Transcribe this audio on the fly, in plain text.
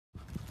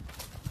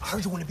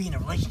heard you want to be in a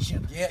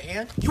relationship. Yeah,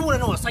 and? You want to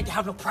know what it's like to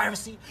have no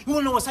privacy? You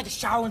want to know what it's like to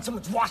shower when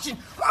someone's watching?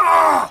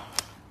 Ah!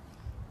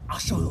 I'll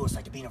show you what it's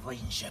like to be in a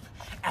relationship.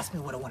 Ask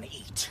me what I want to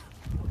eat.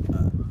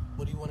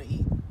 What do you want to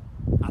eat?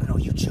 I don't know,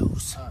 you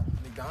choose.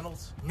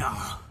 McDonald's? No.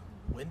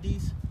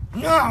 Wendy's?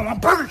 No, I'm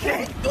Burger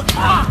King!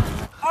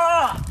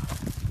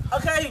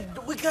 Okay,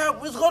 let's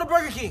go to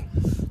Burger King.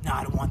 No,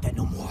 I don't want that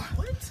no more.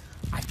 What?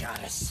 I got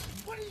us.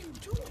 What are you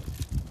doing?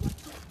 What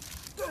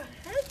the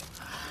heck?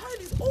 Why are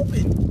these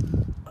open?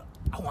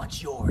 I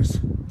want yours.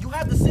 You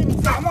have the same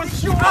exact. I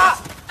want yours!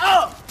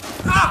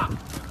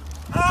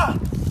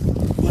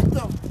 What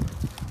the?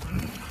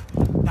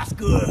 That's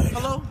good.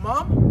 Hello,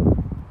 Mom?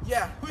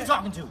 Yeah. Who are you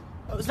talking to?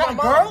 It's Is that my a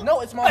mom. girl? No,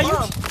 it's my Are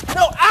mom.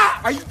 No,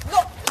 Are you? No.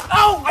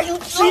 Oh, are you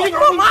cheating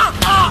on me?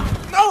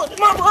 No, it's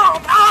my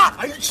mom.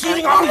 Are you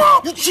cheating on me?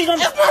 You cheat on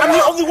me? I'm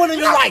the only one in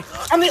your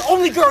life. I'm the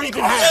only girl you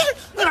can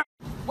have.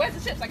 Where's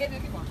the chips? I gave you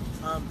the coupon.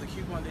 The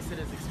coupon, they said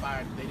it's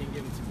expired. They didn't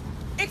give it to me.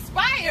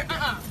 Expired?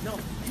 No.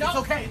 No. It's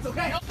okay. It's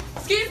okay. No.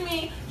 Excuse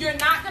me, you're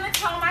not gonna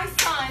tell my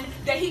son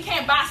that he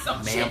can't buy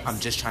some chips. Ma'am, I'm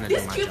just trying to do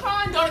my This job.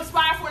 coupon don't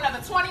expire for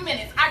another 20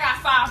 minutes. I got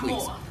 5 Please.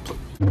 more.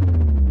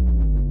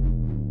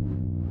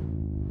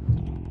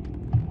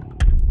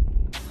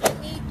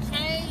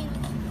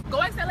 Go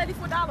ask that lady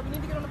for $1. We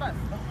need to get on the bus.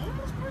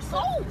 Go.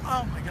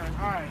 Oh my God.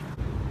 All right.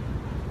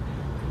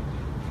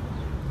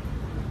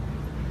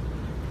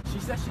 She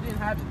said she didn't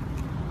have it.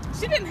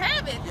 She didn't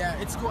have it. Yeah,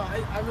 it's cool.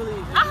 I really.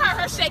 I heard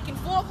her shaking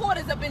 4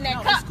 quarters up in that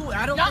No, cup. it's cool.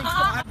 I don't think so.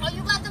 Oh,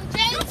 you got them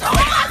James?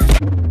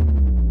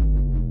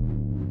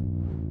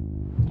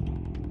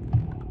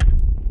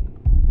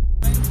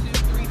 1, 2,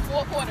 3,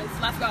 4 quarters.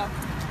 Let's go.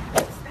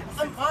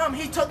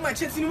 He took my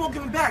chips and he won't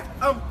give them back.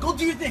 Go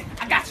do your thing.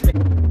 I got you.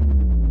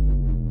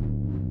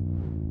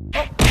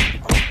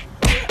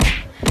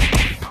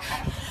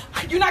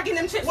 You're not getting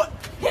them chips. What?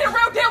 Hit a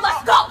real deal.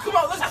 Let's go. Come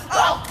on, let's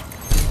go.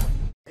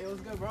 Hey,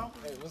 what's good, bro?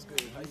 Hey, what's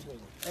good? How you doing?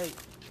 Hey,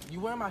 you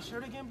wearing my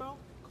shirt again, bro?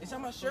 Is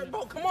that my shirt?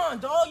 Bro, come on,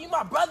 dog. You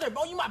my brother,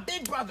 bro. You my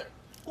big brother.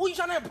 Who you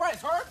trying to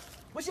impress, her?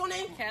 What's your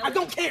name? Kelly. I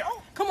don't care.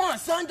 Come on,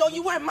 son, dog.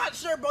 You wearing my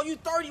shirt, bro. You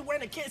 30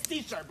 wearing a kid's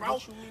t-shirt,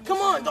 bro. Come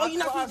on, dog. You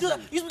not supposed to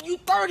do that. You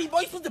 30, bro.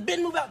 You supposed to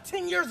been moved out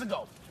 10 years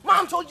ago.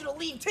 Mom told you to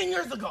leave 10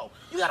 years ago.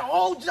 You got a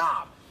whole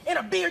job and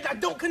a beard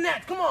that don't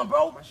connect. Come on,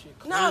 bro.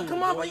 Nah,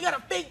 come on, bro. You got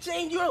a fake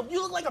chain. You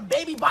look like a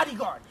baby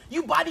bodyguard.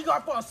 You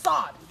bodyguard for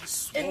Assad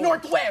in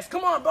Northwest.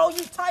 Come on, bro.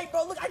 You tight,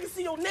 bro. Look, I can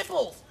see your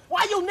nipples.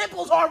 Why your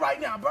nipples hard right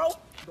now, bro?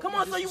 Come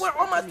on, so you wear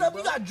all my stuff.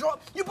 You got drawers.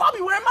 You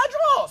probably wearing my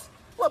drawers.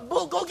 What,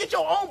 boo? Go get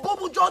your own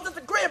boo-boo drawers at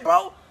the crib,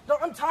 bro. No,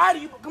 I'm tired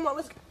of you. Come on,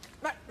 let's.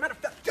 Matter of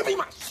fact, give me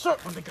my shirt,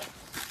 my nigga.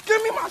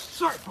 Give me my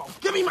shirt, bro.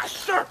 Give me my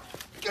shirt.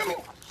 Give me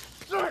my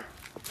shirt.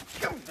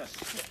 Give me that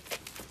shit.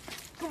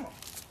 Come on.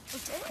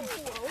 Let's go.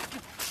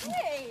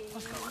 Hey.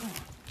 Let's go. Come on.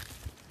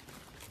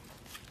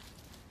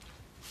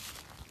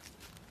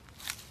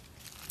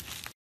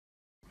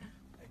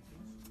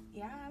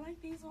 Yeah, I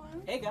like these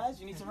ones. Hey guys,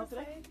 you need some help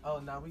today? Oh,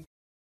 nah, we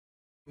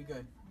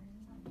good.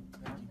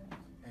 Thank you.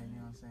 And you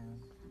know what I'm saying?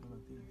 What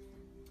about these?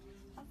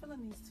 I'm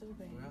feeling these too,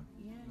 babe. Yeah?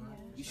 Yeah.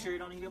 You sure you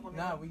don't need help on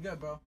Nah, we good,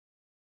 bro.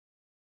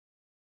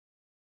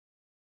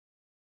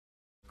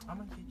 I'm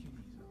gonna get you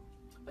these, though.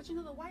 But you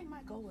know, the white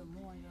might go with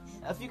more,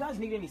 yo. If you guys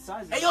need any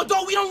sizes. Hey, yo,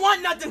 dog, we don't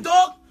want nothing,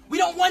 dog. We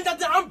don't want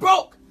nothing. I'm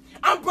broke.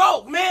 I'm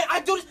broke, man. I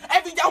do this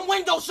every day. I'm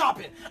window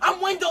shopping. I'm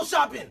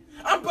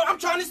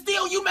trying to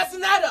steal. You messing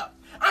that up.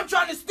 I'm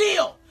trying to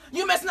steal.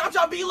 You messing up. I'm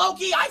trying to be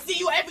low-key. I see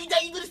you every day.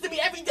 You do this to me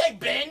every day,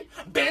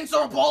 Ben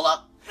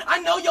Sorobola. I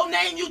know your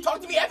name. You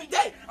talk to me every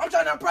day. I'm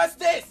trying to impress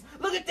this.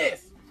 Look at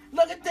this.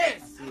 Look at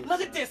this.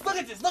 Look at this. Look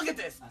at this. Look at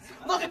this.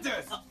 Look at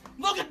this.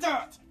 Look at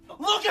that.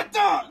 Look at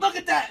that. Look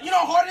at that. You know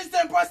how hard it is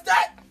to impress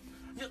that?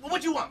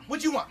 What you want?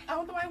 What you want? I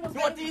want the white ones.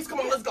 You want these? Come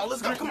on, let's go.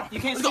 Let's go. Come on. You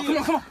can't Let's go.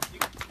 see Come on. Come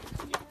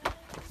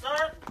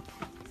on.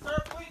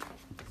 Sir, please.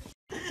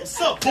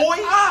 What's up, boy?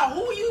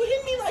 Who are you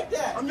hitting me like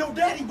that? I'm your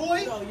daddy,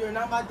 boy. No, you're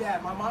not my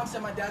dad. My mom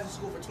said my dad's in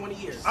school for 20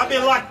 years. I've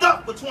been locked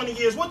up for 20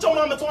 years. What your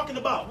mama talking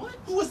about? What?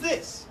 Who is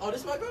this? Oh,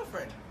 this is my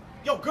girlfriend.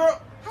 Yo, girl,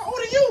 how old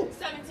are you?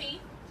 17.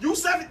 You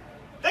 7?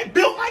 They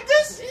built like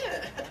this?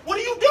 Yeah. What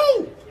do you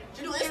do?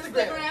 She do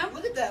Instagram. Instagram.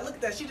 Look at that. Look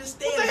at that. She just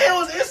stand What the there.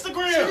 hell is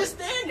Instagram? She just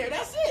stand there.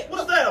 That's it.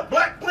 What is that, a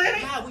Black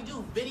Planet? Nah, we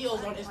do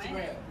videos on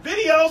Instagram.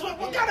 Videos?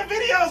 What kind of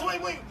videos?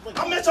 Wait.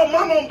 I met your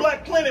mama on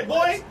Black Planet,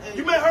 boy.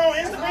 You met her on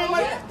Instagram?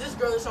 Like? Yeah, this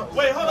girl is on.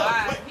 Wait, hold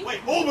up. Wait,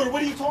 Uber,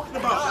 what are you talking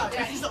about?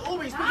 Yeah, he's an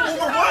Uber. He's Uber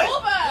Uber. what?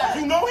 Uber.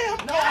 You know him?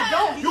 No, I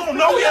don't. You don't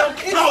know him?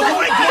 No,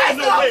 you ain't going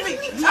nowhere.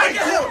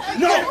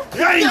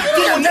 You ain't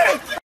doing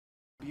that.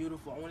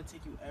 Beautiful. I want to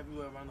take you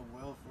everywhere around the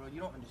world, bro.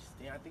 You don't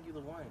understand. I think you're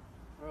the one.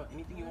 Bro,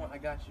 anything you want, I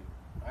got you.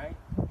 Alright?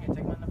 Here,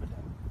 take my number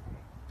down.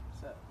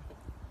 What's up?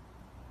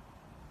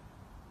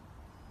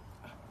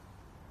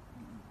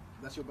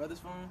 That's your brother's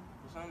phone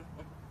or something?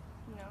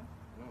 No.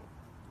 No.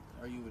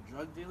 Are you a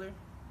drug dealer?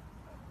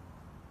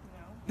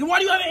 No. Then why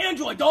do you have an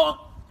Android, dog?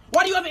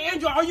 Why do you have an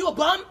Android? Are you a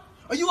bum?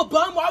 Are you a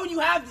bum? Why would you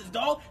have this,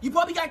 dog? You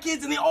probably got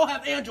kids and they all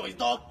have Androids,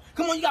 dog.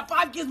 Come on, you got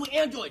 5 kids with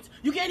Androids.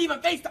 You can't even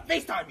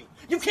FaceTime me.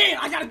 You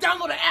can't. I gotta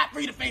download an app for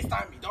you to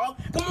FaceTime me, dog.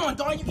 Come on,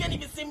 dog. You can't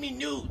even send me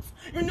nudes.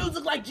 Your nudes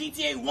look like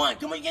GTA 1.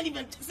 Come on, you can't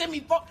even send me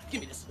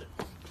Give me this.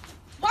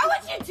 Why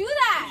would you do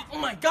that? Oh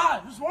my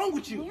God, what's wrong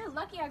with you? You're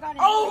lucky I got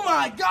it. Oh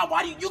my God,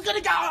 why do you could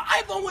have got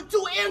an iPhone with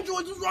 2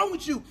 Androids? What's wrong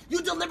with you?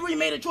 You deliberately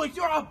made a choice.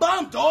 You're a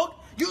bum, dog.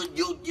 You.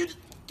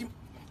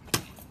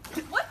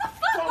 What the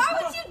fuck? Why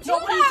would you do no,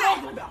 that? What are you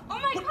talking about? Oh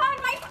my God,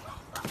 my.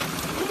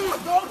 Come on,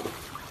 dog.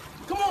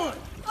 Come on.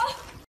 Oh.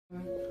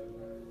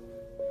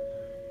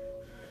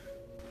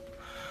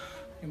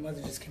 Your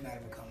mother just came out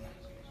of a coma.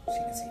 She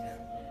can see now.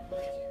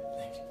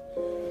 Thank you.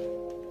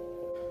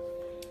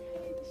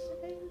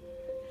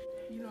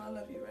 You know I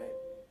love you, right?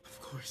 Of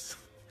course.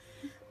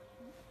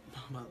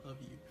 Mom, I love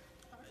you.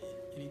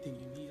 Anything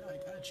you need, I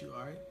got you,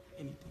 all right?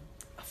 Anything.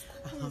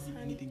 I love you.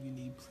 Anything you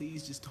need,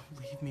 please just don't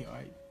leave me, all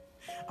right?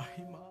 All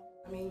right, Mom.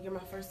 I mean, you're my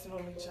first and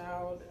only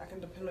child. I can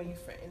depend on you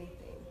for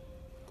anything.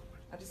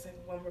 I just have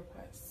one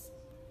request.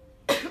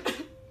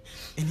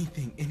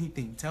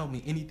 Anything. Tell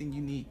me anything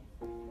you need.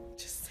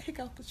 Just take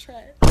out the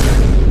trash.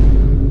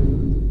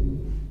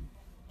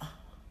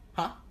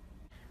 Huh?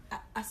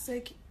 I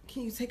said,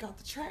 can you take out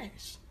the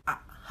trash?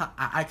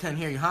 I couldn't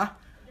hear you, huh?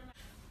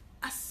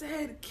 I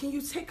said, can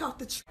you take out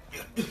the trash?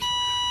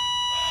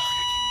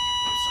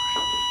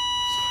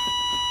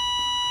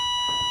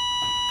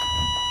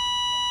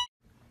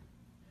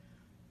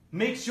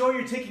 Make sure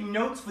you're taking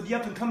notes for the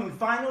up-and-coming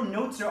final.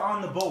 Notes are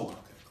on the board.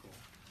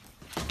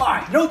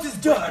 Alright, notes is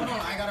done. Hold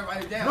on, I gotta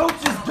write it down.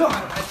 Notes is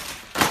done.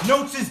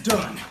 Notes is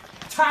done.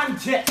 Time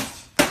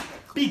test.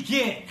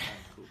 Begin.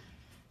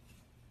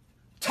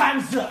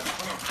 Time's up.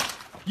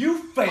 You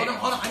failed.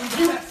 Hold on. I need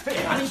the You test.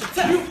 failed. I need the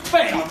test. You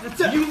failed.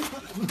 You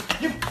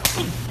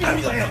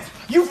failed.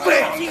 You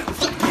failed.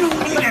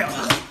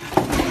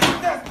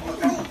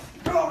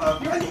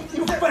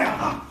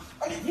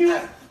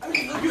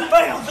 You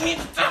failed.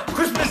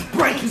 Christmas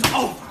break is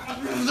over.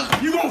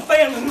 You gonna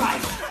fail in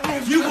life.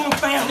 You gonna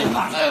fail in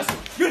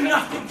life. You're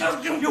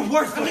nothing. You're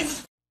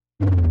worthless.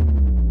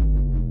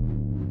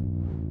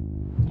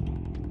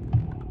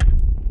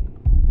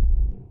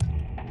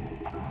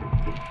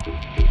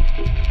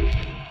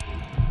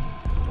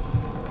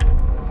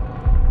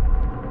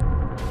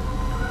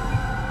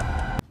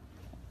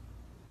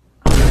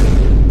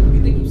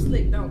 You think you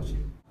slick, don't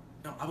you?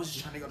 No, I was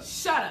just trying to go to...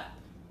 Shut up.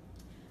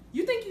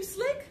 You think you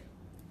slick?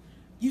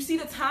 You see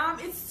the time?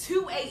 It's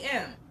 2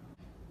 a.m.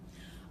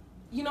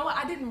 You know what?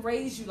 I didn't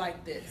raise you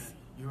like this.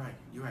 You're right.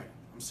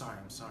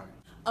 I'm sorry.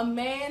 A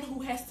man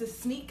who has to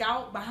sneak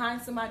out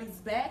behind somebody's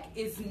back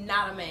is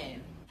not a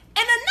man.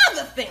 And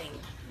another thing,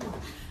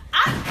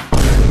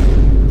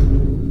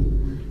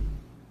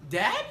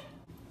 Dad?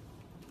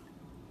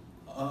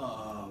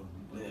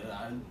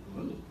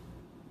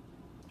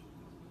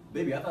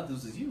 Baby, I thought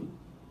this was you.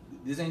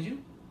 This ain't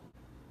you?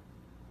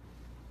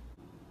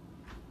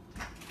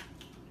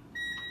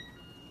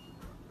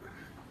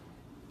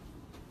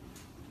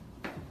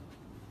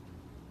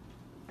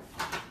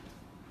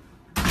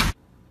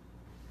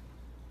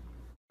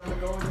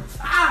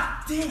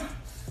 Ah, damn.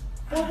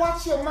 Well,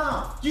 watch your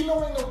mouth. You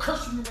know ain't no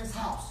cursing in this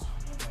house.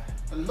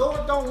 The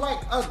Lord don't like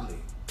ugly.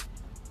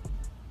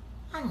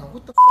 I know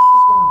what the fuck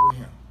is wrong with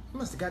him. He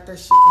must have got that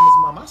shit from his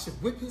mom. I should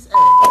whip his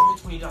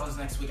ass. Give me $20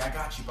 next week. I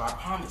got you, bro. I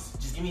promise.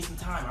 Just give me some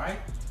time, all right?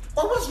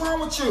 Well, what's wrong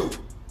with you?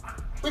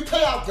 We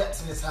pay our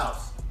debts in this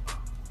house.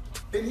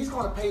 Then he's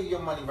gonna pay you your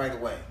money right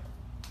away.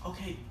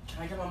 Okay,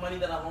 can I get my money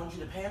that I loaned you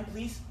to pay him,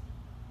 please?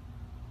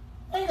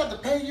 I ain't got to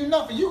pay you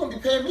nothing. You're gonna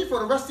be paying me for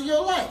the rest of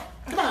your life.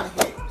 Come out of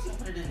here.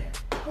 Put it in there.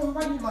 Well,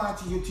 why you lying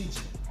to your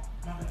teacher?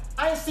 My bad.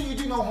 I ain't see you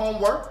do no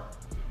homework.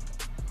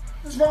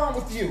 What's wrong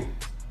with you?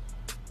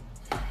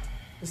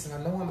 Listen,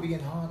 I know I'm being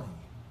hard on you,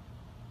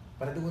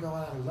 but I do it all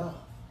out of love.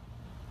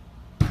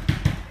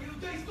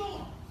 Hey,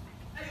 Storm.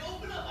 Hey,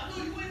 open up. I know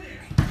you in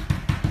there.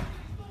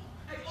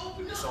 Hey,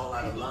 open up. It's all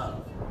out of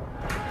love.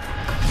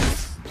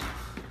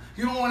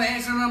 You don't want to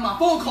answer none of my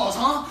phone calls,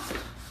 huh?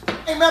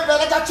 Hey, man,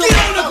 I got you. Get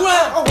on the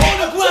ground. On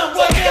the ground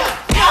right now.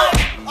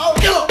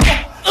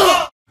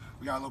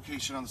 We got a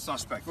location on the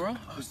suspect. Bro?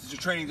 This is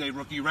your training day,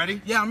 rookie. You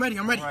ready? Yeah, I'm ready.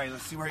 All right,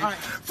 let's see where he... All right.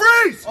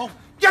 Freeze! Oh.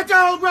 Get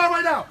down on the ground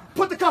right now!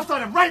 Put the cuffs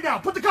on him right now!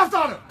 Put the cuffs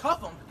on him!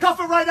 Cuff him. Cuff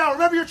him right now!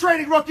 Remember your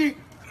training, rookie!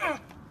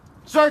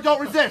 Sir,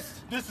 don't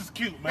resist! This is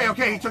cute, man. Hey,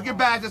 okay, he took your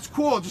badge. That's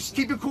cool. Just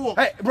keep it cool.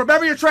 Hey,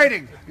 remember your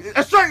training.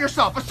 Assert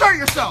yourself. Assert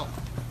yourself.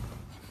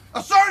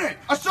 Assert it!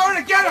 Assert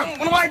it! Get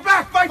him! Fight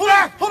back! Fight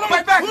back!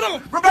 Fight back!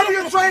 Remember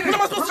your training! What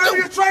am I supposed to Remember do?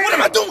 your training! What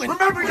am I doing?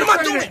 Remember your What am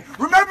I training! doing?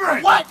 Remember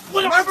it! What?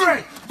 What am I Remember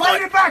it!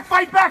 Fight it back!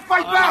 Fight back!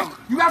 Fight back!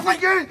 You have to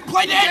get it!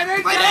 Play dead! Get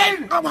in! Play Get dead!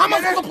 in! How am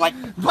I Get supposed in. to play?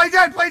 Play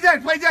dead! Play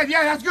dead! Play dead!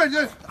 Yeah, that's good.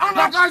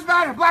 Black Lives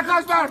Matter! Black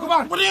Lives Matter! Come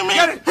on! What do you mean?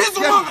 Get it! His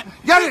Get mine! it!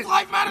 Get His it!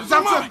 life matters to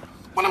Stop mine!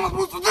 What am I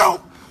supposed to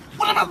do?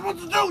 What am I supposed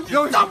to do?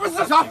 Yo, Stop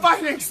resisting! stop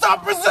fighting.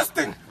 Stop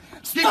resisting!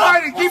 Keep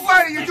fighting! Keep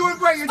fighting! You're doing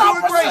great! You're Stop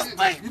doing great!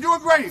 resisting. You're doing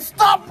great!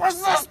 Stop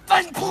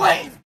resisting,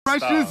 please!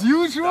 Fresh as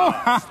usual.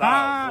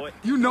 Stop, boy.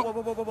 You know.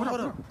 Hold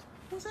up.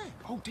 is that?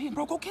 Oh, damn,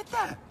 bro, go get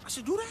that. I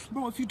should do that?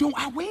 Bro, if you don't,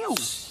 I will.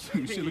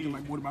 Shit looking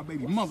like one of my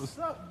baby mothers. What's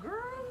up,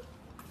 girl?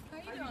 How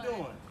you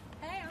doing?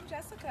 Hey, I'm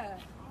Jessica.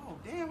 Oh,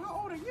 damn,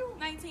 how old are you?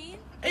 19.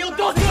 Hey, yo,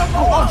 dog, get up.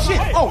 Oh, shit.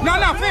 Hey. Oh, no,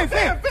 fam.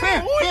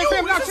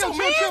 Now, Is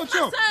this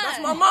chill. That's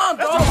my mom,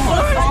 dog.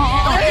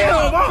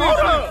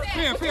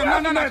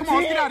 Fam, no, come on,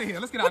 let's get out of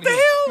here. What the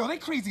hell? Yo, they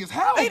crazy as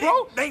hell, They,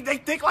 bro. they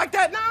think like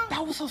that now?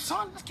 That was her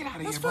son. Let's get out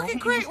of here, bro. That's fucking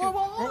crazy.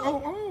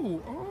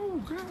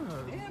 Oh,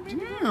 God. Damn,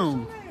 baby, Damn.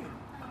 what's your name?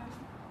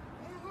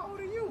 How old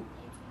are you?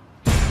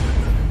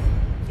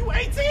 You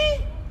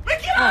 18? Man,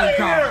 get out of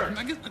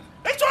here!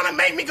 They trying to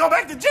make me go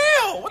back to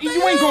jail. What the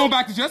You ain't going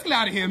back to jail. Let's get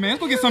out of here, man.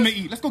 Let's go get something to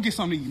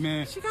eat.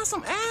 Man. She got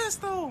some ass,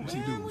 though, man. She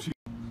do.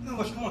 Come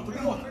on,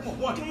 3 more.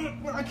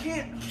 1. I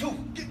can't. 2.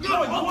 Get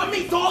off of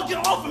me, dog.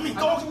 Get off of me,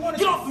 dog.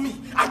 Get off of me.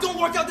 I don't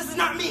work out. This is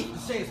not me.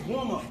 Say it's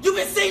warm up. You've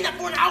been saying that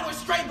for an hour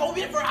straight, but we've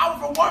been here for an hour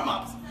for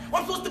warm-ups.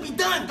 I'm supposed to be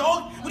done,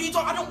 dog. What are you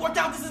talking? I don't work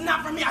out. This is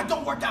not for me. I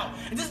don't work out.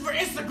 And this is for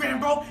Instagram,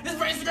 bro. This is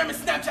for Instagram and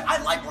Snapchat.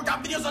 I like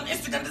workout videos on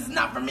Instagram. This is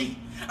not for me.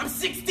 I'm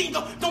 16.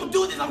 Don't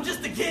do this. I'm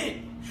just a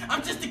kid.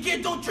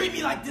 Don't treat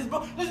me like this,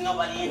 bro. There's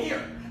nobody in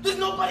here. There's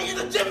nobody in.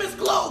 The gym is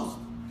closed.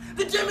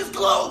 The gym is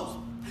closed.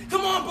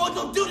 Come on, bro.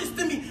 Don't do this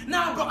to me.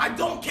 Nah, bro. I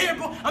don't care,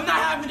 bro. I'm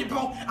not having it,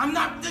 bro. I'm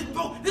not this,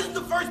 bro. This is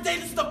the first day.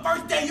 This is the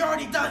first day. You're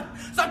already done.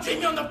 Stop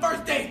treating me on the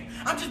first day.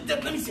 I'm just.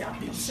 Let me see how it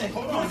feels.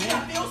 Hold on,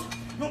 man. You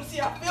want to see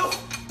how it feels?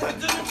 Let me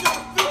see how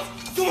it feels.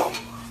 Come on.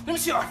 Let me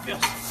see how it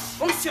feels.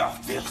 Let me see how it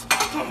feels.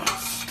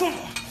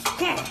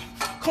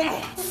 Come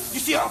on. You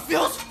see how it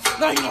feels?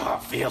 Now you know how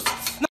it feels.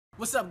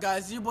 What's up,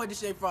 guys? It's your boy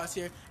Deshae Frost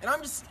here, and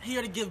I'm just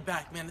here to give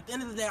back, man. At the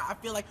end of the day, I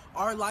feel like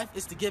our life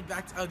is to give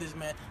back to others,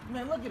 man.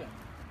 Man, look at him.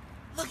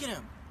 Look at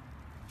him.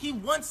 He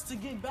wants to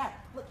give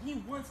back. Look,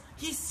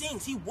 he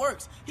sings, he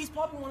works. He's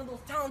probably one of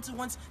those talented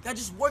ones that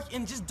just work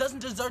and just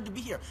doesn't deserve to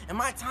be here. And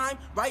my time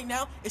right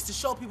now is to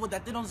show people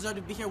that they don't deserve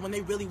to be here when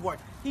they really work.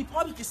 He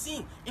probably could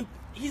sing, and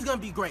he's gonna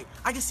be great.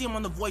 I can see him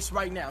on The Voice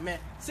right now,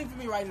 man. Sing for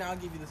me right now, I'll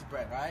give you this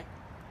bread, all right?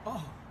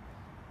 Oh,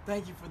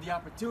 thank you for the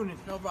opportunity.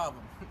 No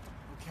problem.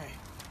 Okay.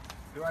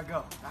 Here I go.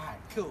 All right,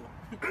 cool.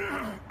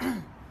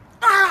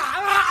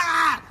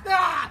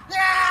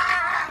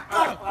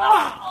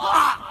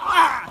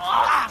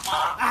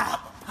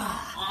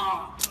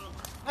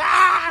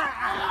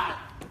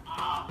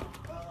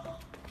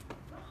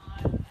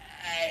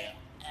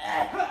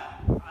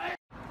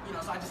 You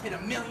know, so I just hit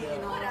 $1 million. You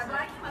know, Whatever,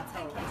 I came up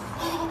 10K.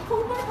 Oh,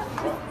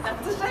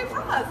 that's Deshae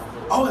Frost.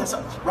 Oh, that's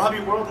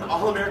Robbie World and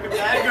All-American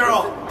Bad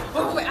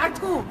Girl. Wait,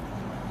 act cool.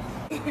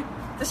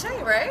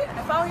 Deshae, right?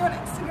 I follow you on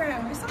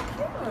Instagram. You're so cute.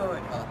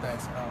 Oh,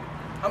 thanks.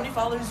 How many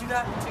followers you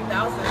got? 2,000,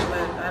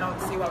 but I don't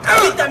see what. I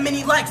don't need that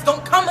many likes.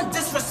 Don't come and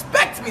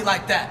disrespect me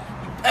like that,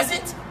 you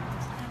peasant.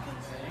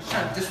 You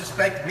trying to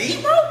disrespect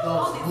me, bro?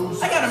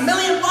 I got $1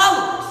 million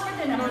followers.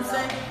 You know what I'm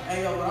saying?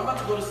 Hey, yo, I'm about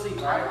to go to sleep,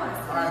 all right?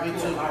 All right, me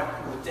too. All right,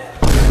 cool.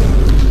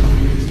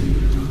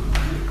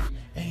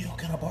 Hey, yo,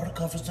 can I borrow the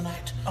covers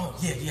tonight? Oh,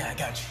 yeah, I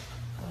got you.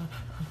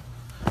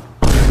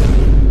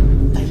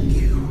 Thank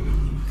you.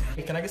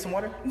 Hey, can I get some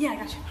water? Yeah, I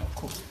got you. Oh,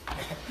 cool.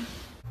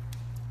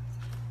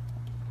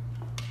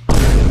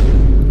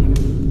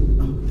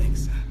 Oh,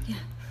 thanks. Yeah.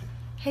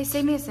 Hey,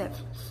 save me a sip.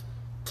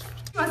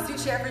 Must do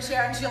share for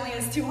share on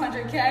Julian's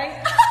 200K.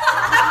 Hey,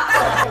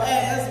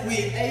 that's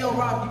weird. Hey, yo,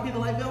 Rob, you pay the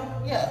light bill?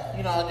 Yeah,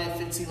 you know, I did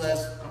 50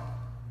 last.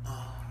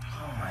 Oh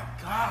my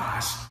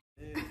gosh.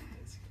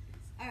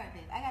 All right,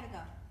 babe, I gotta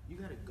go. You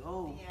gotta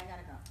go. Yeah, I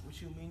gotta go.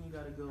 What you mean you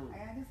gotta go? I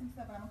gotta do some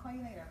stuff, but I'm gonna call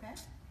you later, okay?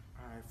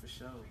 Alright, for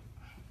sure.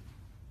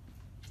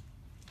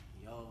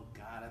 Yo,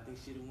 God, I think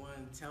she the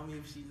one. Tell me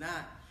if she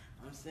not.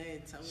 I'm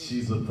saying, tell me.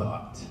 She's a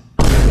thought.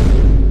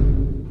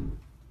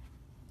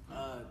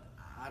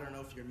 I don't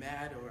know if you're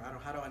mad or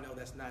how do I know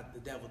that's not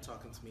the devil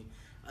talking to me?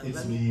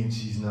 It's me and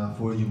she's not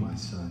for you, my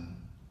son.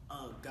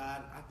 Oh,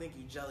 God, I think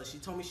you're jealous. She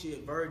told me she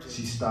a virgin.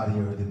 She's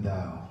starrier than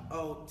thou.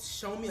 Oh,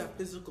 show me a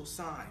physical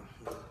sign.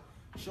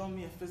 Show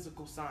me a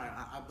physical sign.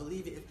 I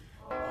believe it.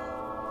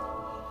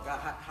 God,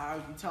 how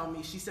you tell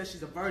me? She says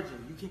she's a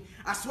virgin. You can't.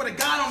 I swear to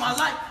God on my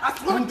life. I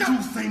swear to God.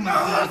 Don't say my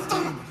last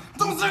name.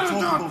 Don't say it.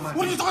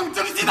 What are you talking?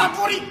 Did you see that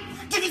booty?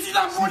 Did you see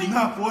that booty? She's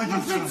not for you,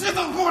 Did you son. see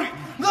that booty?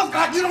 Look,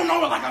 God, you don't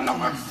know her like I know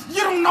her.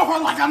 You don't know her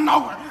like I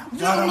know her. You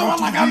don't know her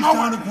like I know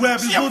her. Trying to grab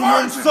his She a little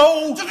old virgin.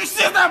 soul. Did you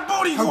see that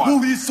booty? Her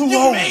booty is too You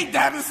old. made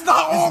that. It's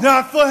not all. It's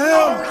not for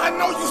him. I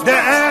know you smashed.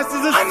 That ass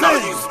is a I know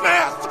sin. you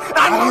smashed.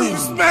 I know you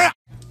smashed.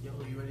 Yo,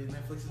 you ready to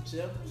Netflix and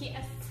chill?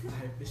 Yes.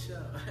 Alright, for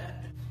sure.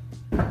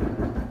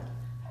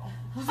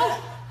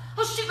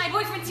 Oh shit, my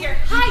boyfriend's here.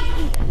 Hi.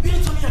 You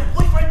didn't tell me you had a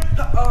boyfriend.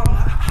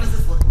 How does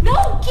this look?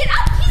 No, get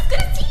up. He's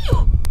gonna see you.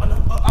 Oh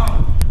no.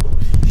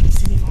 Did you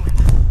see me from like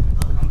this?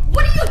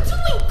 What are you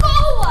doing? Go.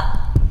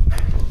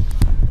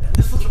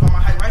 This looks about my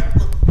height, right?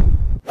 Look.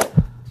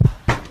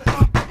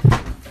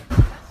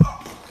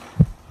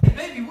 Hey,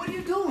 baby, what are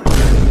you doing?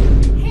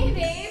 Hey,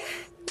 babe.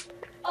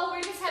 Oh,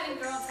 we're just having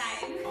girl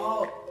time.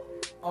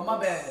 Oh, my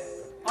bad.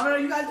 Oh, no,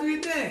 you guys do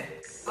your thing.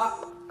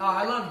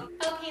 I love you.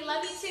 Okay,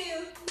 love you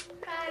too.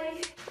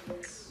 Bye.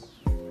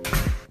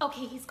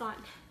 Okay, he's gone.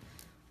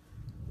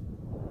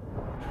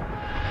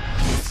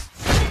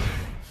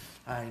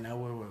 Alright, now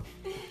where?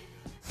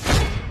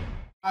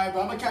 Alright,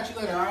 bro, I'm gonna catch you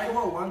later, alright?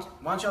 Whoa, why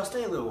don't y'all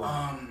stay a little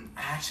while?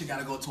 I actually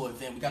gotta go to an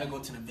event. We gotta go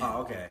to an event.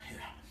 Oh, okay.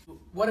 Yeah.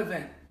 What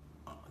event?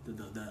 The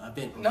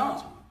event.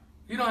 No,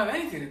 you don't have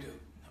anything to do.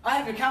 I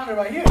have your calendar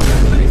right here.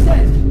 Look, it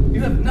says you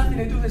have nothing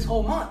to do this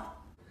whole month.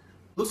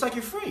 Looks like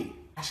you're free.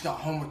 I actually got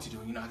homework to do.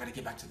 You know, I gotta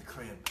get back to the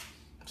crib.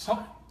 I'm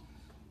sorry.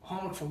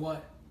 Homework for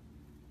what?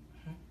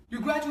 You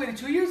graduated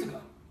 2 years ago.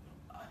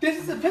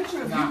 This is a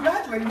picture of you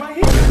graduating right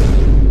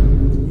here.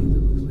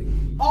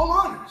 All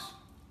honors.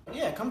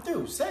 Yeah, come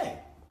through. Say.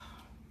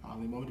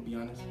 Only moment to be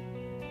honest.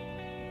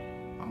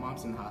 My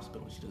mom's in the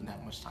hospital. She doesn't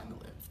have much time to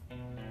live.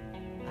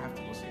 I have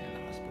to go see her in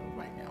the hospital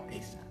right now,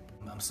 ASAP.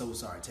 I'm so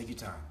sorry. Take your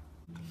time.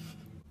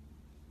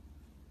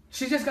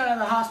 She just got out of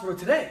the hospital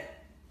today.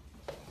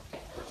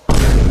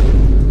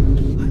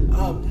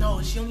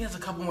 No, she only has a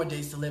couple more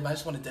days to live. I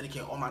just want to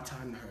dedicate all my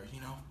time to her,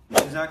 you know?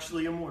 She's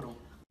actually immortal.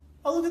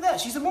 Oh, look at that.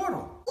 She's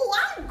immortal. Ooh,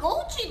 I'm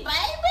Gucci, baby.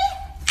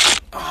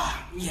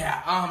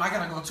 Yeah, I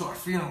gotta go to her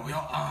funeral, yo.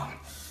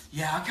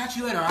 Yeah, I'll catch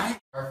you later, alright?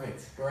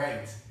 Perfect.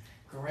 Great.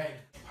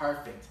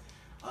 Perfect.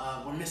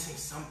 We're missing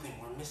something.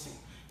 We're missing.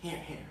 Here.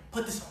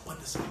 Put this on.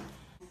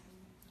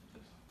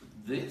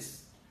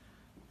 This?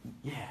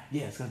 Yeah,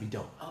 it's gonna be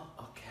dope. Oh,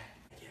 okay.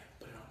 Yeah,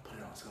 put it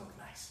on. It's gonna look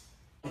nice.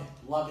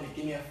 Loving it.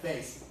 Give me a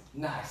face.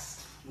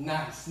 Nice.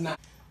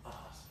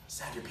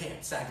 Sag your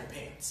pants.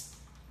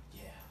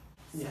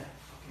 Yeah.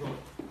 Okay.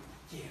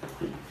 Yeah.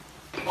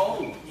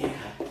 Oh, yeah.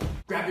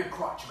 Grab your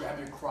crotch. You're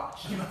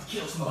about to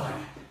kill somebody.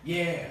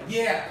 Yeah.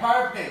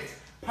 Perfect.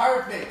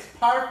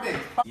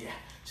 Yeah.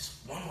 Just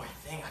one more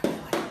thing. I feel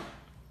like.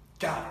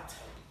 Got it.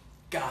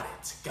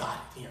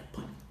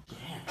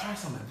 Here, try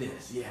some of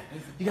this. Yeah.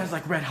 You guys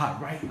like red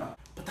hot, right?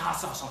 Put the hot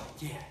sauce on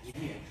it.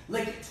 Yeah.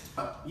 Lick it.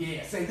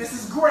 Yeah. Say, this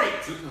is great.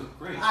 This is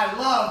great. I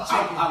love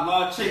chicken. I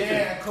love chicken.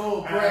 Yeah,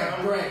 cool.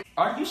 Great.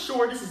 Are you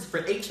sure this is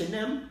for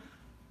H&M?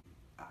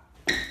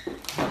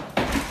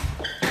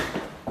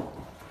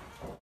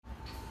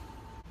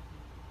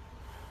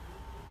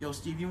 Yo,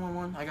 Steve, you want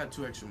one? I got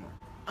 2 extra more.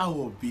 I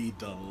will be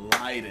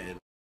delighted.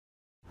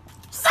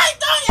 Psych,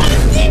 dog!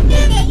 Steve,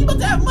 man! You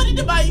must have money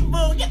to buy you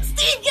food.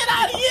 Steve, get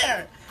out of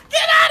here!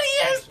 Get out of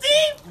here,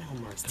 Steve! Oh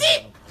my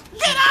Steve,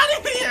 get out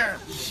of here!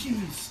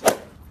 Jeez.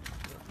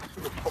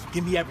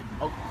 Give me everything.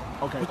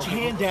 Okay. Put your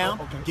hand down.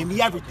 Okay. Give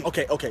me everything.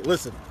 Okay,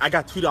 listen. I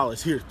got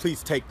 $2 here.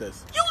 Please take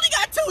this. You only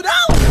got $2?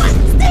 What?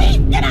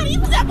 Steve, get out of here! You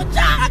must have a job.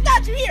 I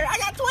got you here. I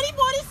got 20,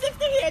 40,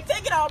 60 here.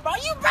 Take it all, bro.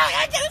 You broke.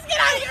 Let's get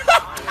out of here.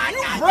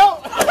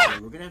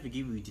 We're gonna have to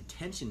give you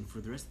detention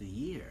for the rest of the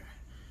year.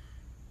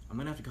 I'm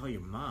gonna have to call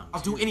your mom.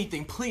 I'll do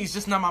anything, please.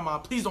 Just not my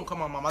mom. Please don't call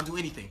my mom. I'll do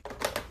anything.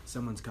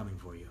 Someone's coming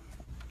for you.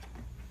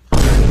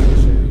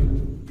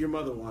 Your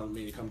mother wanted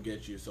me to come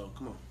get you, so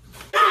come on.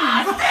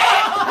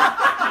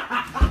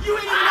 You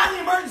ain't even on the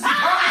emergency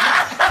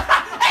contact.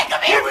 Hey,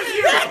 come here!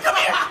 Come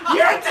here!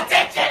 You're in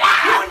detention!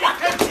 You're in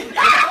detention.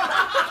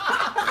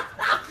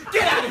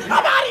 Get out of here!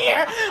 I'm out of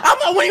here!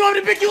 When do you want me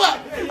to pick you up?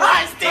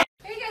 Alright, Steve!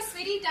 Here you go,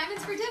 sweetie.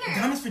 Diamonds for dinner.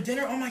 Diamonds for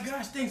dinner? Oh my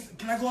gosh, thanks.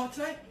 Can I go out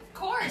tonight? Of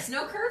course.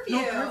 No curfew.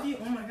 No curfew?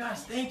 Oh my gosh,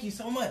 thank you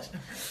so much.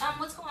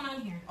 What's going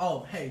on here?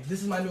 Oh, hey,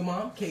 this is my new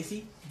mom,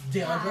 Casey.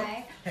 DeAndre.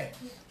 Hi. Hey.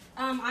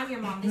 I'm your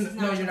mom. This is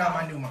not No, your you're not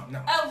mom. my new mom.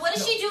 No. Oh, what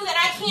does she do that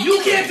I can't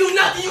You do? can't do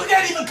nothing. You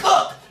can't even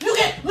cook. Look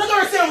at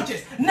her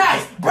sandwiches.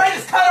 Nice. Bread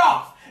is cut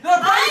off. I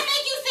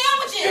make you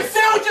sandwiches. Your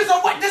sandwiches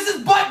are what? This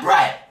is butt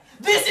bread.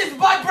 This is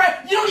butt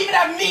bread. You don't even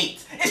have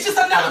meat. It's just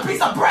another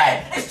piece of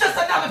bread.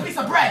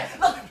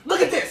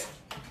 Look at this.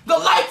 The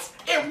lights,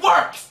 it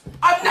works.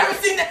 I've never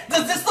seen that.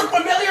 Does this look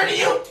familiar to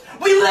you?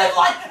 We live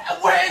like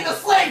we're in the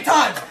slave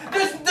times.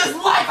 There's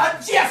life.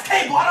 She has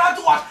cable. I don't have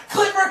to watch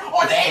Clipper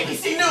or the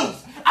ABC News.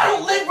 I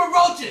don't live with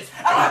roaches.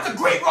 I don't have to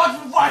greet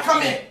roaches before I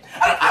come in.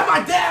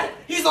 My dad,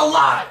 he's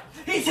alive.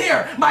 He's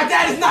here. My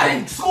dad is not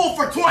in school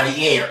for 20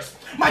 years.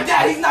 My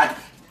dad, he's not.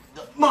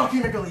 Mom, can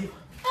you make her leave?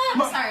 I'm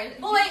sorry.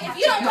 Boy, if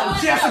you don't go,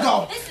 she has to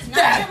go. This is not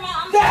Dad, your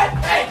mom. Dad,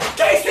 hey,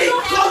 Casey, You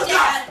don't have close a the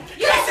door. dad.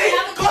 You don't Casey,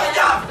 have a close the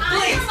dad. door, I'm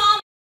please. your mom.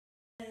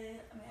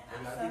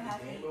 I'm so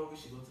happy. We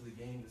should go to the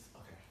game.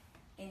 Okay.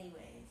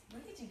 Anyways,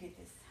 where did you get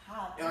this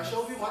hot? And our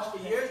show we watched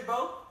for years,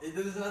 bro. This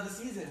is another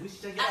season. We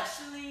should check it out.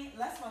 Actually,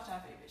 let's watch our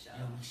favorite show.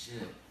 Yeah, we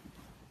should.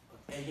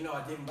 Hey, you know,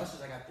 I Dave &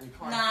 Buster's, I got 3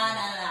 cars.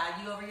 Nah.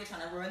 You over here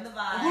trying to ruin the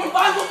vibe. What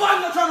vibe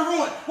am I trying to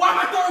ruin? Why am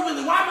I third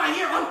wheeling? Why am I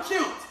here? I'm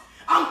cute.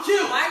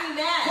 Why are you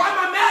mad? Why am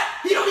I mad?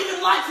 He don't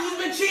even like you. He's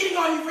been cheating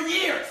on you for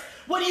years.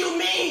 What do you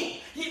mean?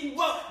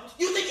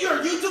 You think you're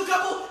a YouTube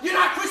couple? You're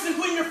not Kristen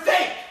Quinn, you're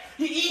fake.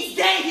 He's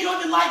gay. He don't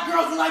even like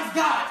girls. He likes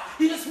guys.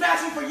 He's been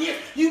smashing for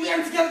years. You've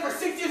been together for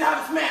 6 years to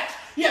have a smash.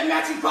 You have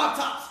matching crop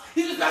tops.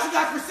 He's been smashing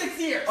guys for 6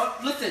 years.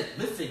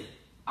 Listen.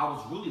 I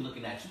was really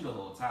looking at you the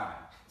whole time.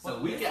 So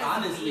we can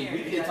honestly,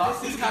 we can talk.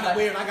 This is kind of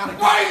weird. I gotta go.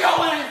 Where are you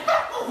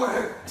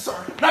going?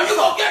 Sorry. Now you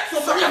go get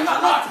somebody. I'm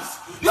not naughty.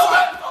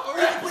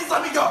 Please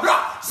let me go.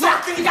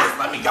 Sir, can you guys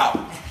let me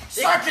go?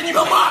 Sir, can you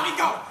let me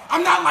go?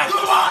 I'm not like you.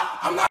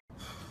 I'm not.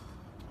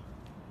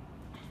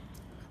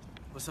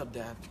 What's up,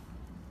 Dad?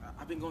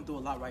 I've been going through a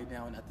lot right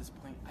now, and at this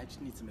point, I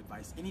just need some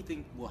advice.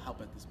 Anything will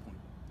help at this point.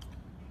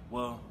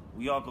 Well,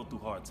 we all go through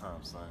hard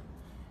times, son.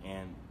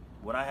 And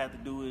what I had to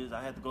do is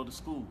I had to go to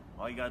school.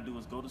 All you gotta do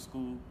is go to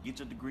school, get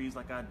your degrees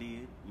like I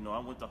did. You know, I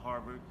went to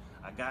Harvard.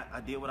 I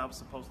did what I was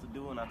supposed to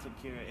do, and I took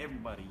care of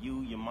everybody.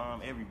 You, your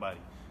mom, everybody.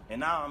 And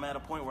now I'm at a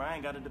point where I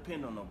ain't gotta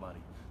depend on nobody.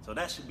 So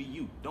that should be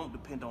you. Don't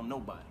depend on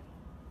nobody.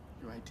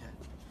 You're right, Dad.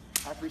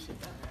 I appreciate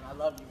that, man. I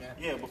love you, man.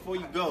 Yeah, before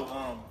you go,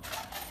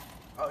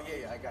 Oh,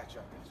 yeah, I got you.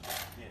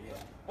 Yeah.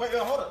 Wait,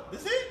 hold up.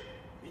 This it?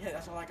 Yeah,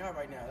 that's all I got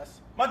right now. That's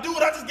my dude,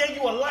 I just gave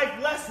you a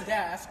life lesson.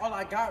 Dad, that's all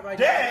I got right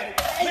Dad,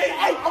 now. Hey,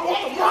 I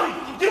want the money.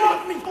 Get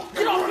off me.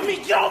 Get off me.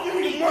 Get off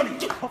me. Money.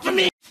 Get off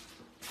me.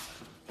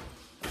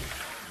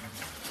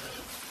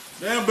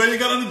 Damn, baby, you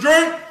got another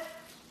drink?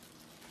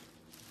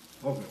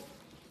 Okay.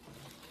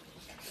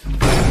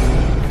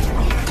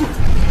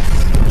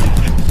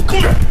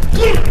 Come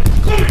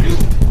here, you.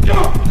 No.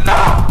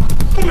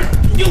 Come here,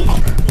 you.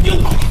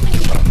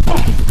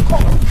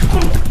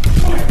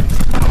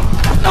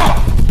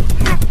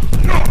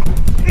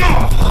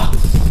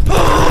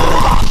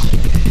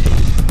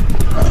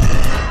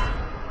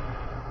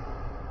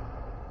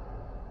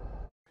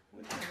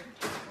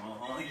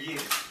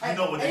 You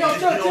know what it is.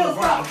 Get on the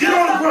ground. Get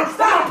on the ground.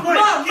 Stop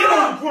playing. Get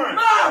on the ground.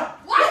 Mom!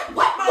 What?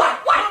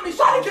 Mom, he's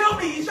trying to kill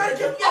me. He's trying to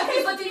kill me.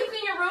 Okay, but do you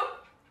clean your room?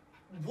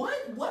 What?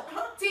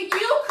 Huh? Did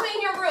you clean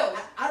your room?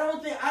 I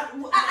don't think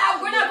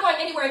we're not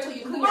going anywhere until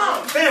you clean your room.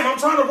 Damn, I'm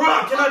trying to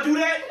rob. Can I do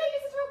that? Can I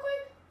get this real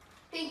quick?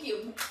 Thank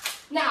you.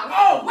 Now,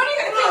 Oh, when are you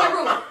gonna clean your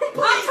room? I'm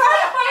trying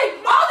to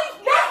find all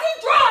these nasty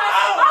drawers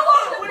all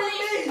over the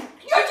place.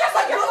 You're just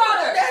like your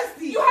father.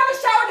 You haven't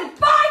showered in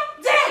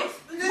 5 days.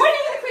 When are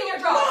you gonna clean your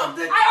drawers?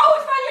 I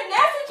always find your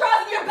nasty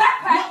drawers in your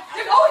backpack.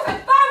 There's always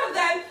been 5 of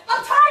them.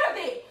 I'm tired of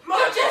it.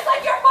 You're just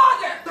like your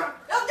father.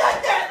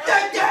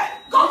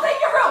 Go clean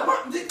your room. Go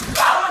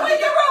clean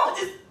your room.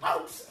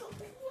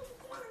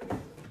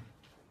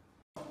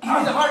 He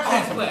needs a heart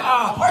transplant.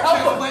 Heart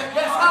transplant?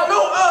 Yes. I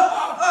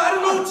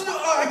don't know what to do.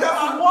 I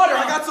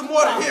got some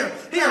water. Here.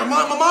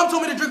 My mom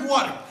told me to drink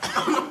water.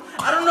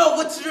 I don't know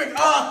what to drink.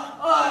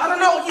 I don't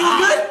know. You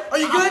good? Are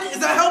you good? Is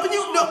that helping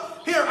you? No.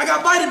 Here, I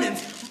got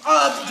vitamins.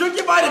 Drink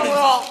your vitamins.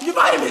 Your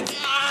vitamins.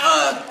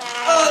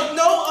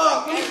 No.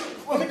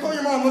 Let me call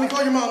your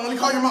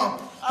mom.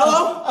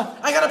 Hello?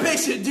 I got a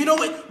patient. Do you know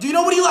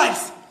what he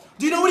likes?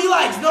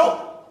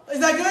 No? Is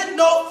that good?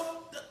 No?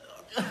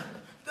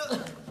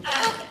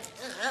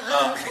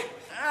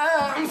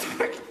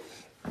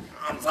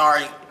 I'm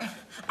sorry.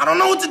 I don't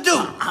know what to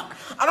do.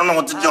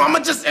 I'ma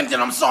just end it.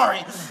 I'm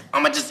sorry.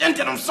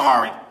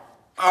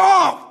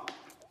 Oh,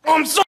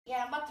 I'm sorry.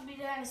 Yeah, I'm about to be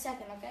there in a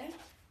second, okay?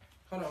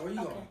 Hold on, where you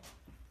going?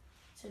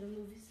 To the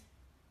movies.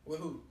 With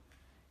who?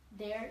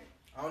 Derek.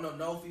 I don't know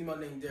no female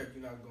named Derek.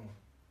 You're not going.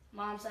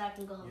 Mom said I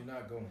can go. You're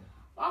not going.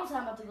 Mom said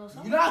I'm about to go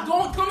somewhere. You're not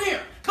going. Come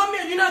here.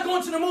 You're not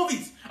going to the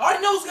movies. I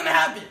already know what's gonna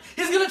happen.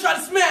 He's gonna try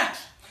to smash.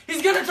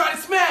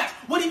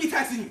 What did he be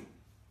texting you?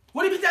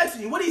 What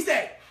did he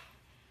say?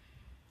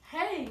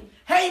 Hey.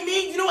 Hey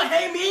means, you know what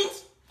hey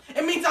means?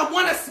 It means I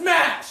want to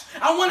smash.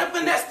 I want to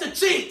finesse the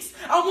cheeks.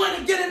 I want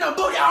to get in the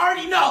booty. I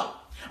already know.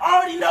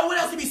 What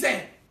else he be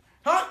saying?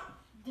 Huh?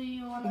 Do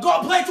you want to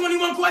go play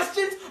 21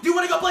 questions? Do you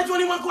want to go play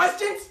 21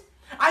 questions?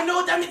 I know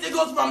what that means. It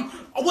goes from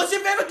what's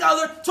your favorite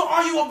color to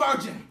are you a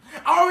virgin?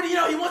 I already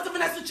know. He wants to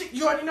finesse the cheek.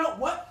 You already know.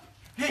 What?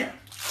 Here.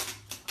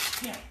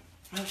 Here.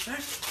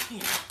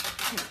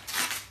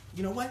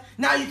 You know what?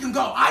 Now you can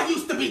go. I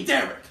used to be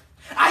Derek.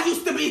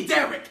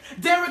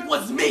 Derek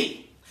was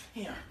me.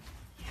 Here,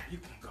 you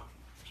can go.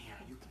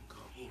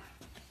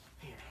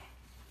 Here.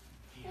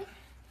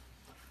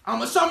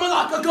 I'm a summer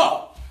like a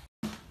go.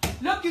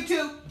 Look, you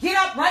two, get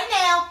up right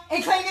now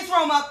and clean this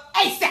room up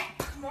ASAP.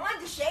 Come on,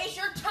 Deshae, it's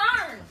your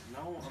turn.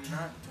 No, I'm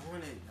not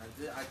doing it.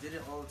 I did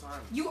it all the time.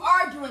 You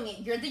are doing it.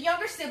 You're the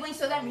younger sibling,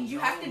 so that means you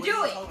have to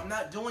do it. I'm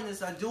not doing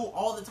this. I do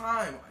all the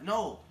time.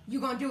 No. You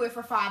gonna do it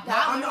for $5?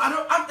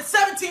 No, I'm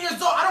 17 years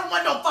old. I don't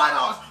want no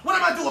 $5. What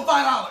am I doing with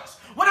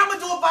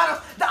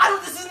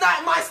 $5? This is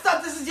not my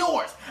stuff. This is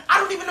yours. I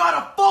don't even know how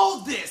to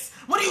fold this.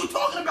 What are you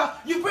talking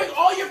about? You bring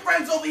all your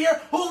friends over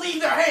here who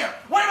leave their hair.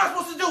 What am I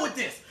supposed to do with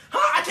this?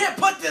 Huh? I can't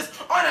put this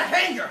on a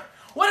hanger.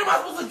 What am I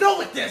supposed to do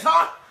with this,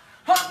 huh?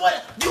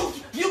 What?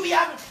 You be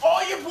having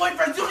all your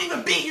boyfriends. You don't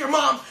even beat your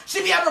mom.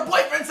 She be at her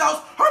boyfriend's house.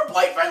 Her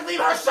boyfriend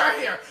leave her shirt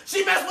here.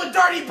 She mess with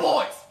dirty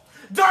boys.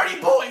 How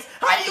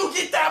do you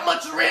get that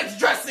much ranch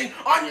dressing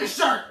on your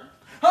shirt?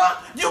 Huh?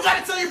 You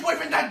gotta tell your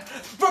boyfriend that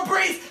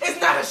Febreze is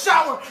not a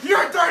shower.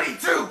 You're dirty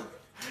too.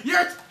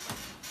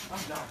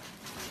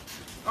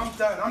 I'm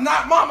done. I'm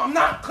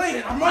not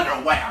cleaning. I'm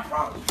running away, I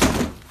promise.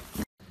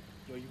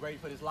 Yo, you ready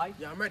for this life?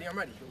 Yeah, I'm ready. Yo,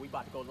 we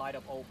about to go light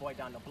up old boy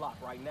down the block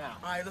right now.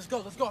 All right, let's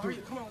go. Hurry.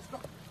 Come on, let's go.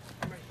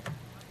 I'm ready.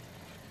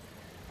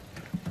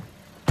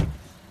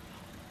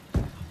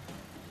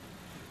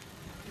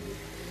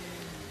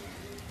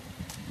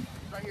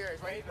 Right here.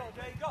 There you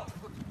go.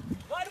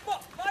 Light him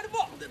up.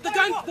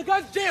 The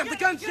gun's jammed.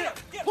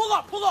 Pull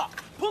up.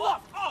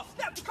 Oh,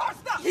 snap, the car,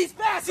 stop. He's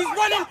fast. He's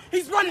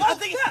running. I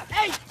think.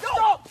 Hey,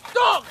 stop.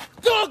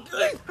 Dog,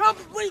 please, help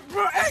me, please,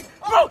 bro. Hey,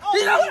 bro,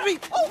 you help me,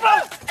 bro.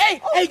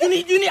 Hey, you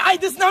need. Hey,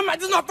 this is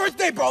not first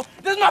date, bro.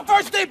 This is my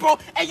first date, bro.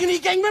 Hey, you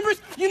need gang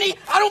members? I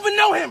don't even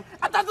know him.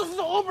 I thought this was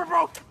an Uber,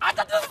 bro.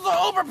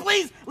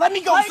 Please, let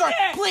me go, sir.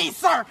 Please,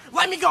 sir,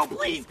 let me go,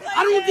 please.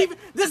 I don't even.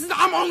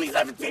 I'm only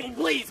 17,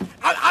 please.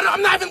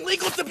 I'm not even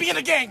legal to be in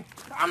a gang.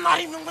 I'm not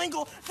even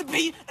legal to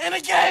be in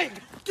a gang.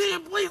 Can you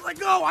please let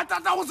go? I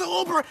thought that was an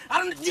Uber.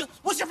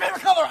 What's your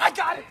favorite color? I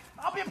got it.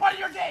 I'll be a part of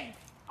your gang.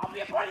 I'll be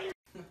a part of your.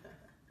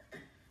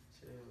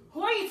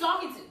 Who are you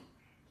talking to?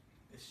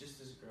 It's just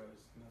this girl.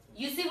 It's nothing.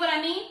 You see what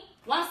I mean?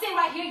 When I'm sitting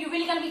right here, you're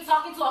really gonna be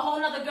talking to a whole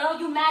nother girl?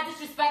 You mad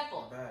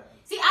disrespectful. Bad.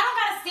 See, I don't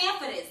gotta stand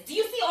for this. Do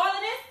you see all of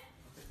this?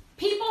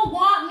 People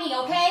want me,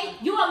 okay?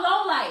 You a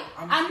lowlife.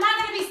 I'm not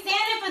gonna be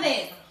standing for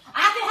this.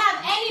 I can have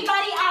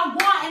anybody I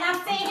want, and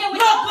I'm staying here with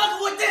you.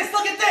 Look at this.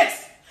 Look at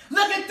this.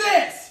 Look at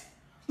this.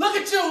 Look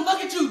at you. Look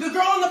at you. The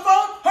girl on the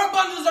phone, her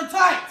bundles are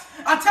tight.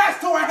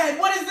 Attached to her head.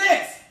 What is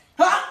this?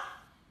 Huh?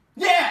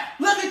 Yeah,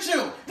 look at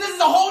you. This is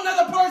a whole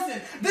nother person.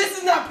 This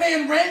is not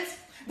paying rent.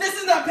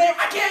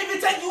 I can't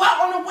even take you out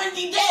on a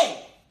windy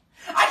day.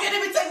 We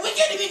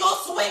can't even go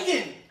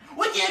swinging.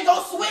 We can't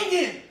go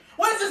swinging.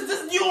 What is this?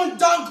 This is you and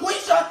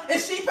Donquisha.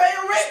 Is she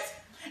paying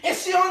rent?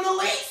 Is she on the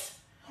lease?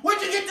 Where'd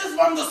you get this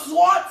from? The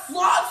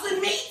slots and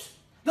meat?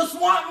 The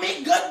swamp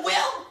meat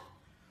Goodwill?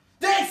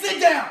 Then sit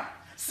down.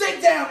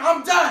 Sit down.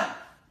 I'm done.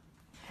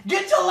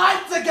 Get your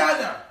life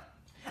together.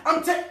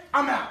 I'm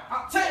out.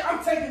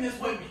 I'm taking this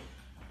with me.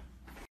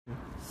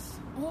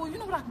 Oh, you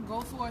know what I can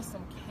go for?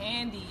 Some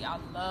candy. I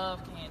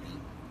love candy.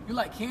 You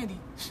like candy?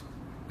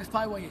 That's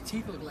probably why your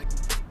teeth look like.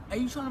 Hey,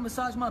 you trying to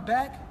massage my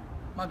back?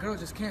 My girl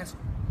just canceled.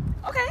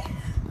 Okay.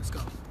 Let's go.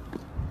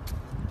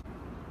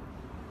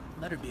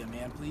 Let her be a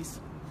man, please.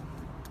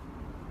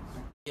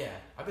 Yeah,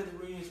 I bet the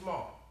reunion's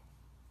tomorrow.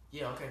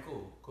 Yeah, okay,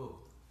 cool.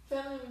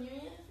 Family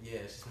reunion? Yeah,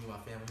 it's just me and my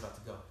family about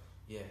to go.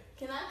 Yeah.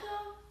 Can I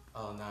come?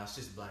 Oh, nah, it's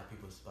just black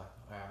people. It's black.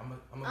 All right,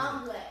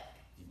 I'm black.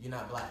 You're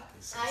not black.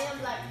 I am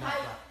okay. black. You're not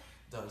black.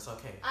 Dog, it's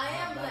okay. I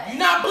am black. You're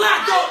not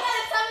black, dog.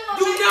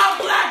 You're not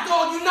black,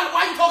 dog. You're not.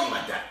 Why are you talking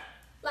like that?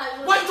 Why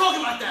are you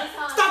talking like that?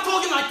 Stop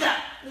talking like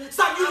that.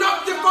 Stop. You're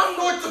from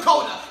North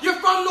Dakota.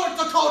 You're from North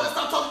Dakota.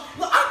 Stop talking.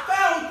 Look, I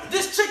found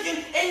this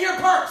chicken in your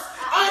purse.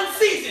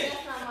 Unseasoned.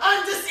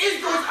 This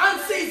is yours.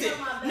 Unseasoned.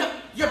 No,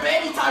 your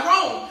baby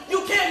Tyrone.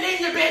 You can't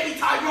name your baby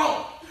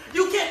Tyrone.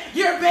 You can't.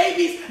 Your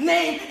baby's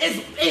name is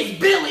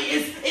Billy.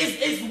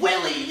 Is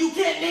Willie. You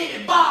can't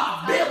name it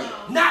Bob. Billy.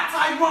 Not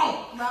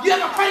Tyrone. You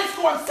have a credit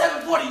score of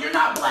 740. You're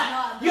not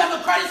black. You have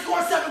a credit score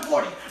of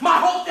 740. My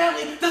whole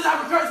family does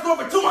have a credit score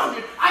of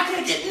 200. I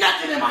can't get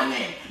nothing in my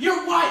name.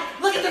 You're white.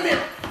 Look in the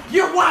mirror.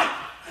 You're white.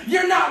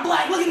 You're not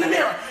black. Look in the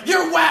mirror.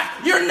 You're whack.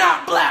 You're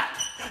not black.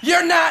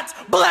 You're not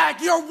black.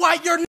 You're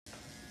white. You're.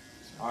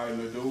 All right,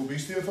 little dude, be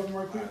still for me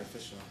right quick. All right, for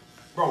sure.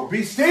 Bro,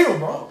 be still,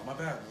 bro. Oh, my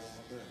bad, bro.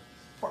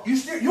 Bro, you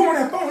on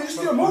that phone? You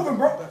still moving,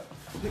 bro?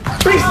 Be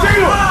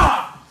still.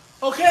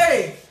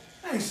 Okay.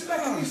 Hey, sit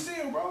back and be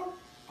still, bro.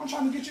 I'm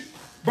trying to get you.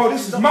 Bro,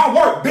 this is my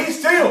work. Be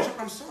still.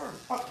 I'm sorry.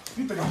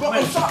 You think I'm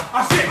playing?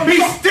 I said,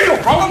 be still,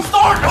 bro. I'm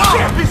sorry. I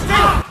said, be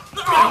still.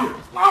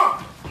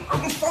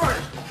 I'm sorry.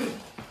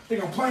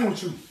 Think I'm playing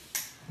with you.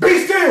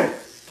 Be still.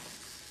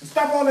 And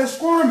stop all that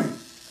squirming.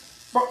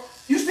 Bro,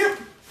 you still.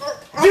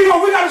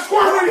 Dino, we got to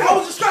squirm right here. I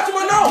was just scratching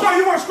my nose. No,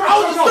 you weren't scratching I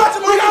was just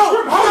scratching my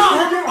nose.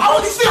 I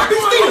was just scratching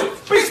my nose.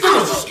 Be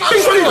still.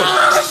 Be still.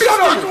 Shut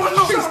up.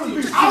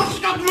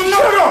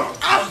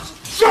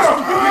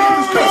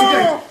 Shut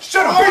up.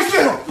 Shut up. Be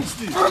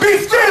still. Be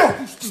still.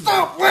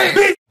 Stop.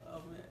 Wait.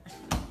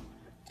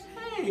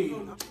 Hey,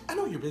 I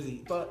know you're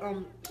busy, but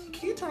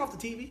can you turn off the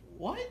TV?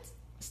 What?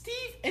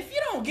 Steve, if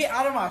you don't get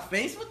out of my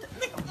face, what the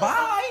nigga?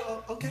 Bye.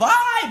 Okay.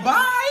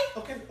 Bye.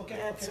 Okay.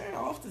 Turn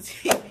off the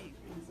TV.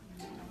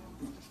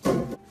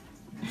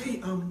 Hey,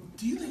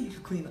 do you think you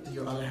could clean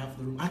your other half of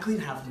the room? I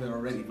cleaned half of it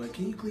already, but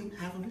can you clean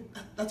half of it?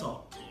 That's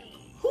all.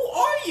 Who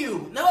are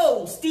you?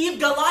 No, Steve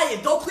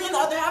Goliath. Don't clean the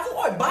other half. Who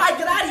are you? Bye,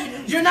 get out of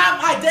here. You're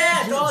not my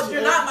dad, dog.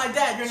 You're not my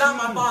dad. You're not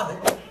my father.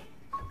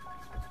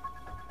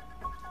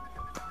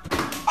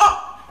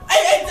 Oh,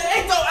 hey,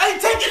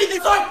 take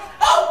anything. Sorry.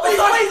 Oh, please,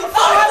 I'm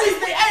sorry. Please,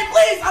 hey,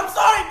 please, I'm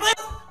sorry,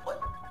 please.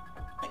 What?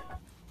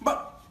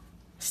 But,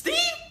 Steve?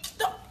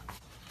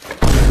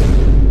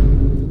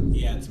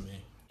 Yeah, it's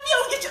me.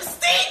 Yo, get your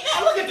Steve,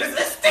 man. Look at this.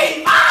 This Steve.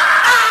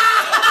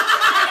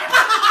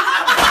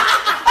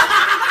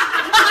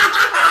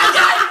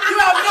 You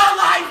have no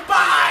life.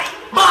 Bye.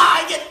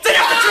 Take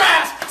out the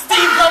trash.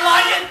 Steve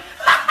Goliath.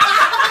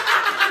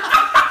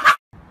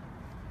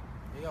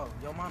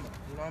 Yo, mama.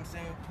 You know what I'm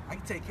saying? I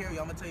can take care of you.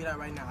 I'm gonna tell you that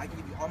right now. I can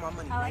give you all my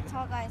money. I like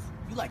tall guys.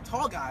 You like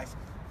tall guys?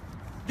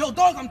 Yo,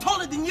 dog, I'm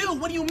taller than you.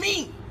 What do you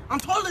mean? I'm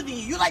taller than you.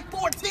 You're like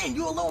 4'10".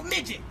 You a little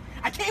midget.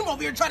 I came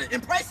over here to try to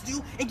impress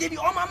you and give you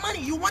all my money.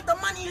 You want the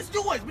money, it's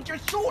yours, but you're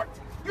short.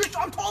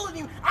 I'm taller than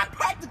you. I'm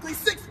practically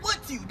 6 foot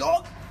to you,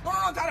 dog.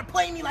 Don't try to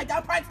play me like that.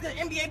 I'm practically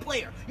an NBA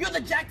player. You're the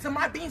jack to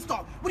my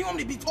beanstalk. What do you want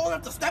me to be tall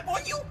enough to step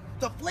on you?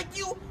 To flick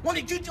you? Want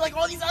me to treat you like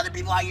all these other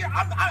people out here?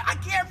 I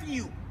care for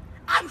you.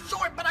 I'm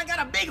short, but I got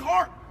a big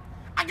heart.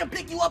 I can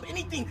pick you up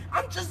anything.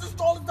 I'm just as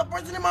tall as the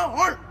person in my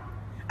heart.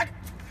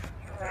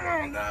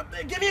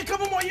 Give me a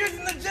couple more years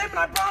in the gym and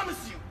I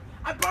promise you.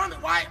 I promise.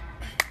 Why?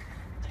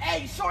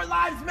 Hey, short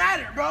lives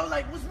matter, bro.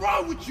 Like, what's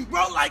wrong with you,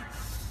 bro? Like,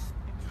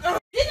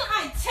 didn't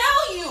I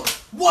tell you?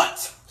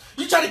 What?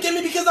 You trying to get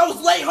me because I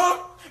was late,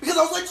 huh? Because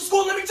I was late to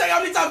school? Let me tell you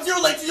how many times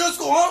you're late to your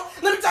school, huh?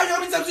 Let me tell you how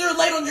many times you're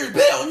late on your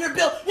bill. You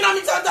know how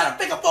many times I had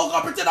to pick a phone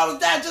call, pretend I was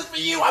dad just for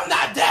you? I'm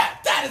not dad.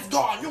 Dad is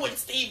gone. You're with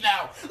Steve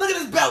now. Look at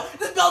this belt.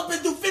 This belt's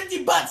been through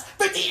 50 butts,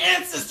 50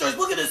 ancestors.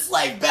 Look at this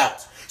slave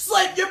belt.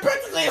 Slave, you're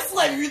practically a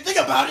slave. If you think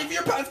about it, if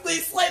you're practically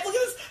a slave, look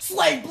at this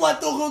slave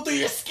blood going through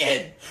your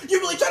skin. You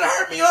really trying to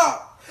hurt me,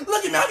 huh?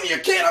 Look at me, I'm your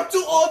kid, I'm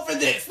too old for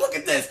this. Look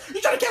at this.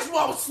 You trying to catch me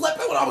while I was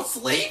sleeping, when I was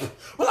asleep?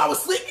 When I was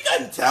asleep, you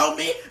couldn't tell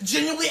me.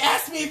 Genuinely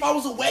ask me if I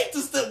was awake to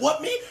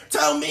what me?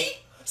 Tell me?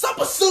 Stop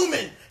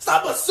assuming.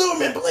 Stop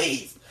assuming,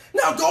 please.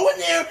 Now go in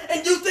there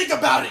and you think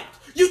about it.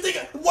 You think,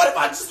 what if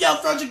I just yelled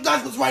Frederick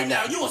Douglass right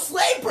now? You a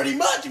slave pretty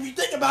much if you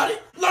think about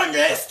it. Learn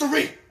your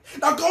history.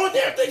 Now go in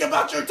there and think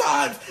about your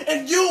times,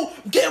 and you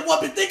get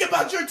up and think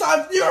about your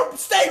times.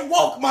 Stay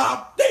woke,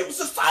 Mom.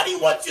 Society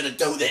wants you to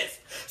do this.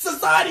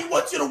 Society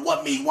wants you to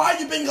want me. Why are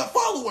you being a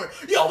follower?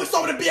 You always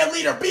told me to be a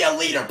leader. Be a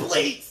leader,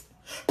 please.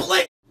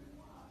 Please.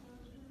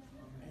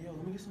 Hey, yo,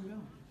 let me get some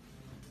gum.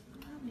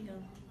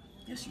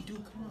 Yes, you do.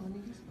 Come on, let me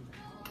get some.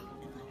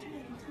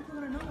 People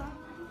gonna know.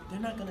 They're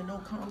not gonna know.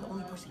 Come on, I'm the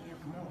only person here.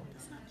 Come on.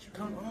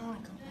 Come on.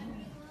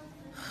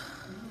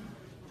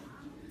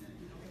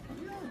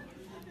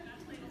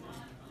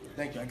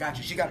 Thank you, I got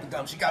you. She got the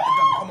gum. She got the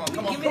gum.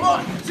 Come on.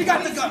 She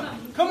got the gum.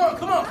 Come on.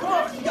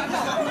 She got the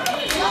gum.